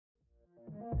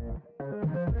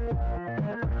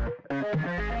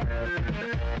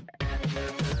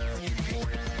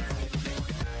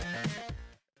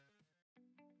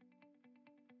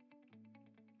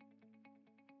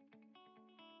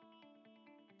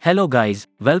Hello guys,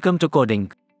 welcome to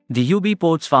Coding. The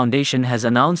UBports Foundation has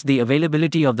announced the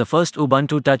availability of the first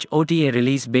Ubuntu Touch OTA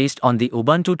release based on the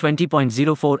Ubuntu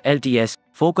 20.04 LTS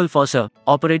Focal Fossa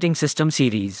operating system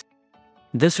series.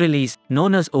 This release,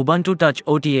 known as Ubuntu Touch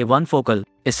OTA-1 Focal,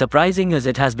 is surprising as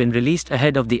it has been released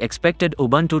ahead of the expected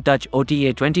Ubuntu Touch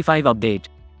OTA-25 update.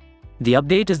 The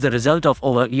update is the result of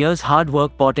over a year's hard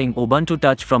work porting Ubuntu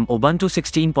Touch from Ubuntu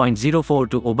 16.04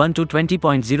 to Ubuntu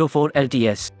 20.04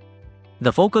 LTS.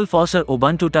 The Focal Fossa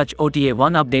Ubuntu Touch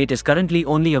OTA-1 update is currently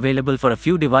only available for a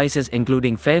few devices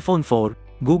including Fairphone 4,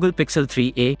 Google Pixel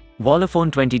 3a, Vollaphone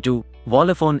 22,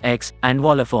 Vollaphone X, and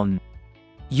Vollaphone.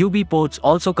 UBports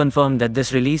also confirmed that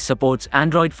this release supports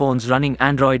Android phones running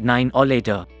Android 9 or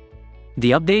later.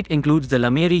 The update includes the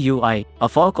Lameri UI, a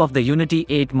fork of the Unity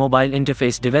 8 mobile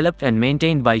interface developed and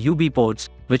maintained by UBports,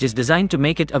 which is designed to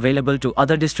make it available to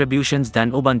other distributions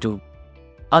than Ubuntu.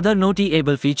 Other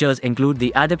notable features include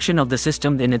the adoption of the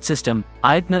system in its system,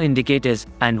 ITNA indicators,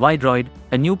 and Widroid,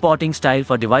 a new porting style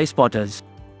for device porters.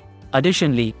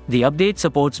 Additionally, the update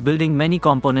supports building many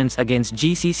components against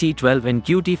GCC 12 in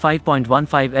Qt 5.15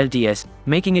 LTS,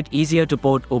 making it easier to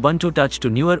port Ubuntu Touch to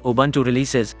newer Ubuntu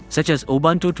releases, such as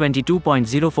Ubuntu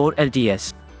 22.04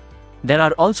 LTS. There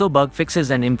are also bug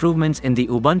fixes and improvements in the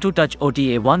Ubuntu Touch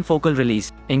OTA-1 Focal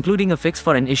release, including a fix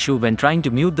for an issue when trying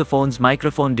to mute the phone's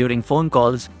microphone during phone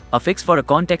calls, a fix for a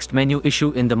context menu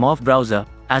issue in the Morph browser,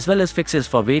 as well as fixes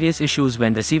for various issues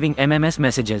when receiving MMS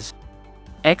messages.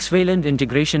 X-Valent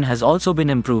integration has also been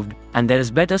improved, and there is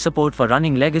better support for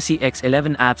running legacy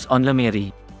X11 apps on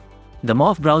Lameri. The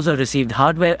Morph browser received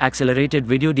hardware-accelerated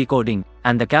video decoding,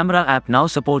 and the camera app now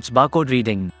supports barcode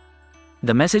reading.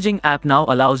 The messaging app now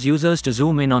allows users to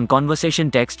zoom in on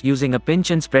conversation text using a pinch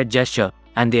and spread gesture,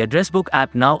 and the address book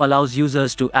app now allows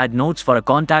users to add notes for a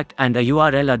contact and a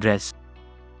URL address.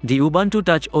 The Ubuntu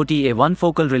Touch OTA-1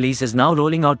 Focal release is now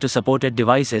rolling out to supported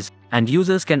devices, and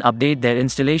users can update their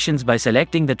installations by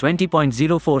selecting the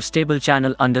 20.04 stable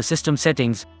channel under System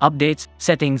Settings, Updates,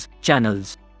 Settings,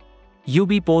 Channels.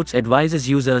 UBports advises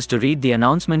users to read the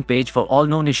announcement page for all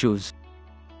known issues.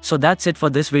 So that's it for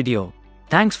this video.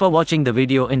 Thanks for watching the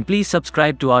video and please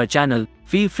subscribe to our channel.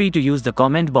 Feel free to use the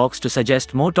comment box to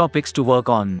suggest more topics to work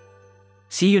on.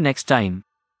 See you next time.